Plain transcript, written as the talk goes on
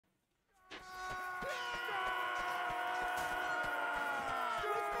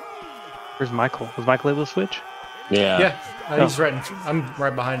Where's Michael? Was Michael able to switch? Yeah. Yeah, he's right. I'm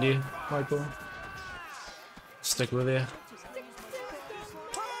right behind you, Michael. Stick with you.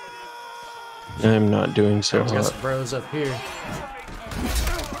 I'm not doing so Got hot. some bros up here.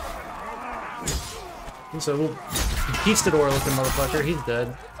 He's a little conquistador looking motherfucker. He's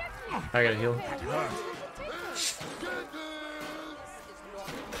dead. I gotta heal.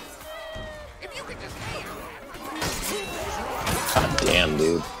 God damn,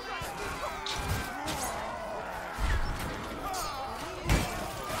 dude.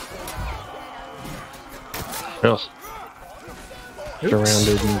 Ugh.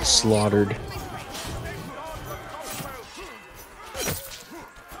 Surrounded and slaughtered.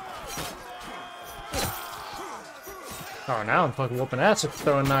 Oh, now I'm fucking whooping ass with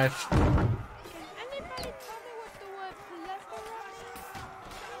throwing knife.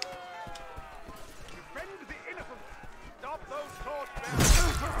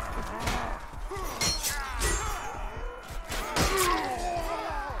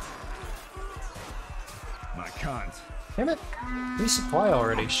 I can't. Damn it. Resupply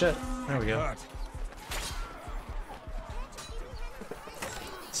already. Shit. There we go.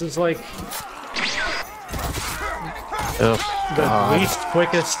 This is like Ugh, the God. least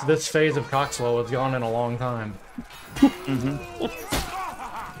quickest this phase of Coxwell has gone in a long time.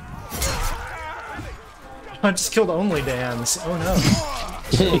 I just killed only Dan's. Oh no.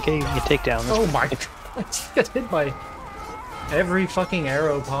 Okay, you take down. Oh my god. I got hit by every fucking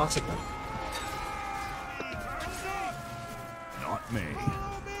arrow possible. Not me.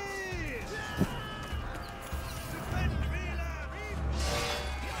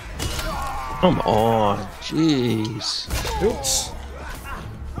 Come on. Jeez. Oops.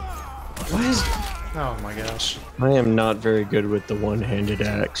 Why is... Oh my gosh. I am not very good with the one-handed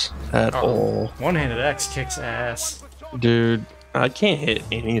axe at all. One-handed X kicks ass. Dude, I can't hit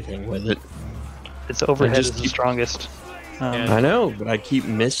anything with it. Its overhead just is the keep- strongest. Yeah. I know, but I keep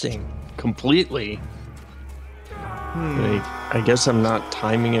missing completely. Like, I guess I'm not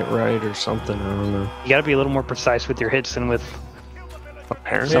timing it right or something. I don't know. You gotta be a little more precise with your hits than with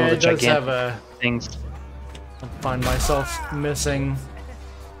Apparently, some Yeah, of the it does have gigantic a... things. I find myself missing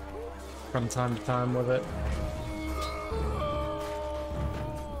from time to time with it.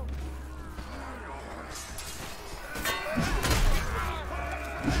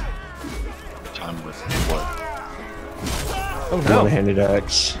 Time with what? Oh no! one-handed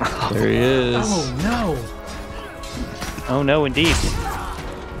axe. There he is. Oh no! Oh no, indeed.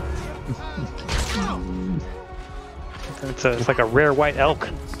 It's like a rare white elk.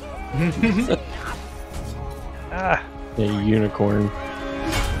 Ah, A unicorn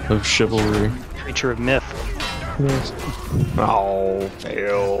of chivalry. creature of myth. Oh,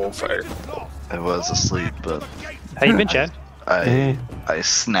 fail. I was asleep, but How you been, Chad? I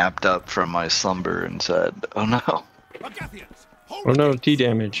snapped up from my slumber and said, "Oh no!" Oh no, T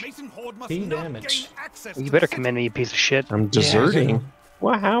damage. T damage. You better commend me, you piece of shit. I'm deserting. Yeah.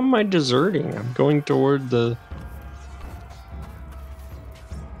 Well, how am I deserting? I'm going toward the...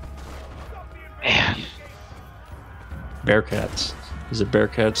 Man, Bearcats. Is it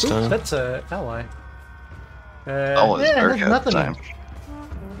Bearcats Ooh, time? that's a ally. Oh, it's yeah, Bearcat nothing. time.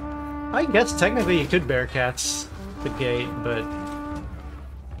 I guess technically you could Bearcats the gate, but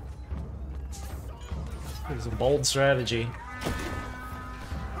it was a bold strategy.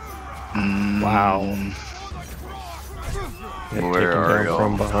 Wow. Get Where taken are down y'all?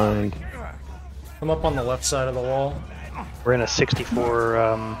 from behind. I'm up on the left side of the wall. we're in a 64.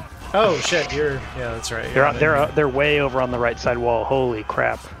 Oh shit, you're yeah, that's right. You're They're way over on the right side wall. Holy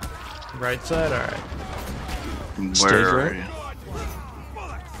crap! right side. All right. Stage Where are right? you?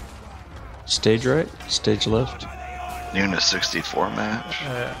 Stage right? Stage left? You in a 64 match?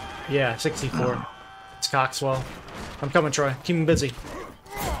 Yeah, 64. It's Coxwell. I'm coming, Troy. Keep him busy.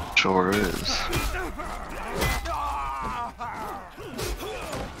 Sure is.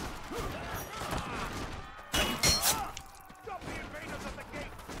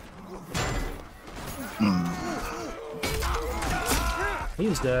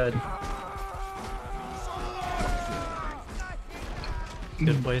 He's dead.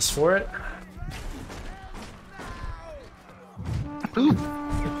 Good place for it. Ooh,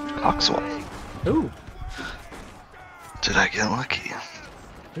 Coxwell. Ooh. Did I get lucky?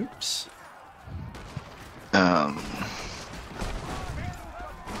 Oops.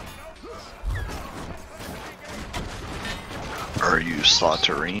 Are you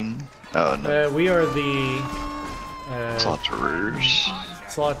Slaughterine? Oh no, We are the Slaughterers.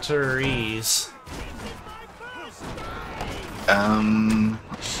 slaughterees. I'm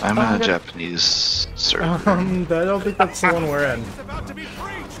Oh, in a okay. Japanese server. I don't think that's the one we're in.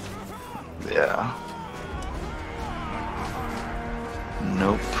 Yeah.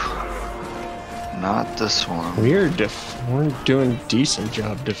 Nope. Not this one. We're doing a decent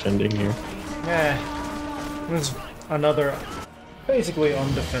job defending here. Yeah. There's another basically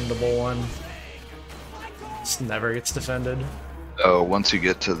undefendable one. Just never gets defended. Oh, once you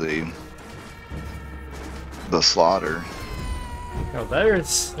get to the slaughter. Oh,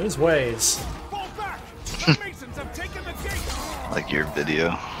 there's ways. Like your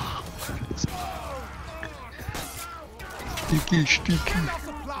video.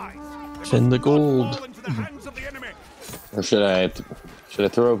 Defend the gold. Or should I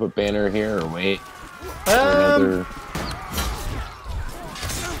throw up a banner here or wait? For another...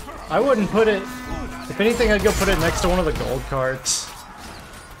 I wouldn't put it. If anything, I'd go put it next to one of the gold carts.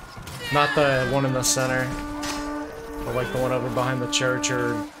 Not the one in the center. Or like the one over behind the church,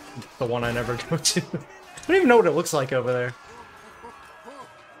 or the one I never go to. I don't even know what it looks like over there.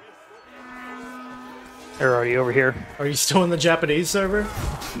 Or are you over here? Are you still in the Japanese server?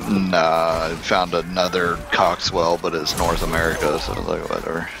 Nah, I found another Coxwell, but it's North America, so I was like,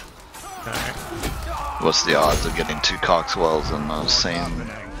 whatever. Alright. What's the odds of getting 2 Coxwells in the same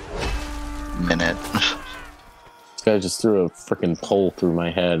minute? This guy just threw a freaking pole through my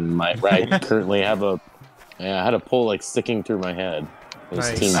head, and I currently have a... Yeah, I had a pole like sticking through my head. It was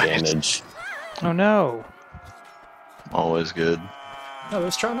Nice. team damage. Oh no. Always good. Oh,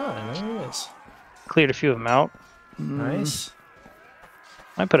 let's try 9. There it is. Cleared a few of them out. Nice.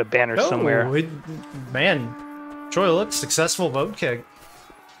 I put a banner somewhere. Man, Troy, look, successful vote kick.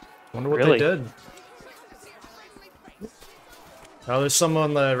 Wonder what Really? they did. Oh, there's some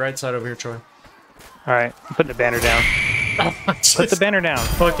on the right side over here, Troy. Alright, I'm putting the banner down. Put the banner down.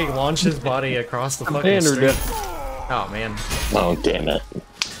 Fucking launch his body across the fucking Banner street. down. Oh, man. Oh, damn it.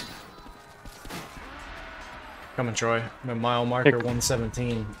 Coming, Troy. I'm at mile marker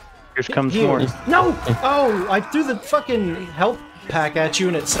 117. Here comes Here. more. No! Oh, I threw the fucking health pack at you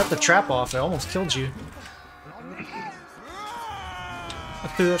and it set the trap off. It almost killed you. I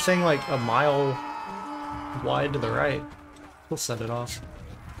threw that thing like a mile wide to the right. We'll set it off.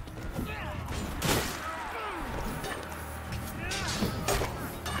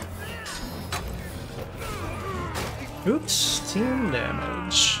 Oops, team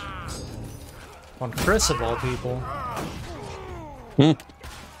damage. On Chris of all people.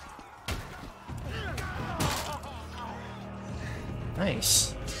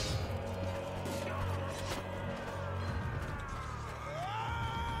 Nice.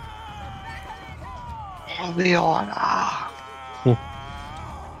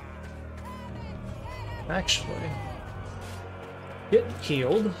 Actually, get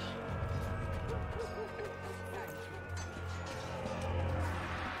healed.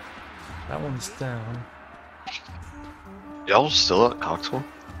 That one's down. Y'all still at Coxwell?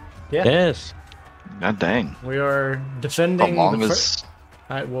 Yeah, Yes. God dang. we are defending. How long the is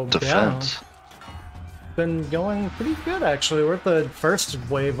well, defense? yeah, been going pretty good actually. We're at the first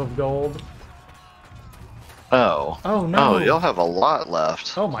wave of gold. Oh. Oh no! Oh, y'all have a lot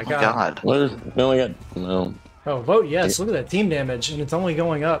left. Oh my God. We only got... No. Oh, vote yes. Look at that team damage, and it's only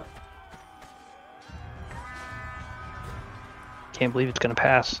going up. Can't believe it's gonna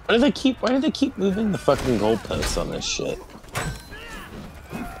pass. Why do they keep moving the fucking goalposts on this shit?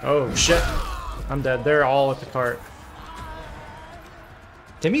 Oh shit! I'm dead. They're all at the cart.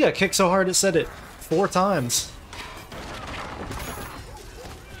 Timmy got kicked so hard it said it 4 times.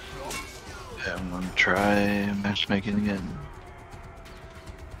 Yeah, I'm gonna try matchmaking again.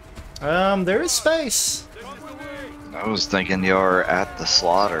 There is space. I was thinking you are at the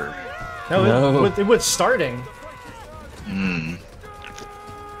slaughter. No, No. it was starting. Hmm.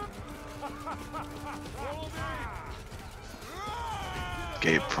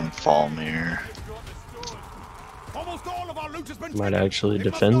 Escape from Falmere. Might actually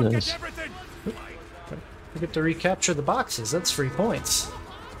defend this. We get to recapture the boxes. That's 3 points.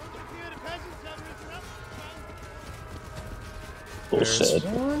 There's Bullshit.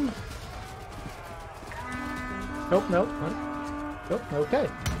 one. Nope, nope. Nope, okay.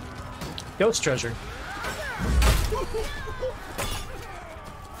 Ghost treasure.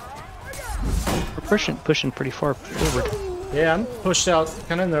 We're pushing pretty far forward. Yeah, I'm pushed out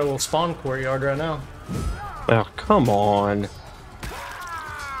kind of in their little spawn courtyard right now. Oh, come on.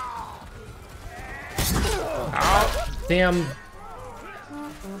 Damn.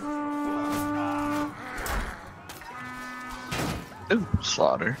 Ooh,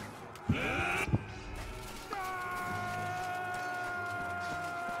 slaughter.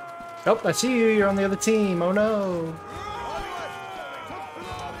 Oh, I see you. You're on the other team. Oh no.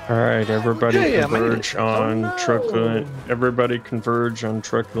 Alright, everybody Yeah, I made converge on no. Truculent. Everybody converge on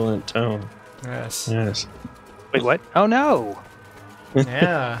Truculent Town. Yes. Yes. Wait, what? Oh no!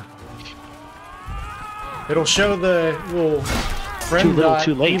 Yeah. It'll show the little friend Too little, dot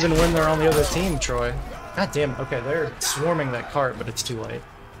too late. even when they're on the other team, Troy. God damn. Okay, they're swarming that cart, but it's too late.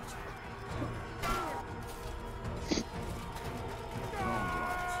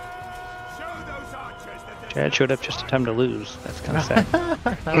 Chad showed up just in time to lose. That's kind of sad.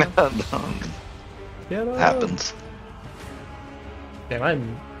 Get up. Happens. Damn, I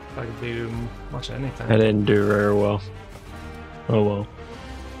didn't fucking do much of anything. I didn't do very well. Oh well.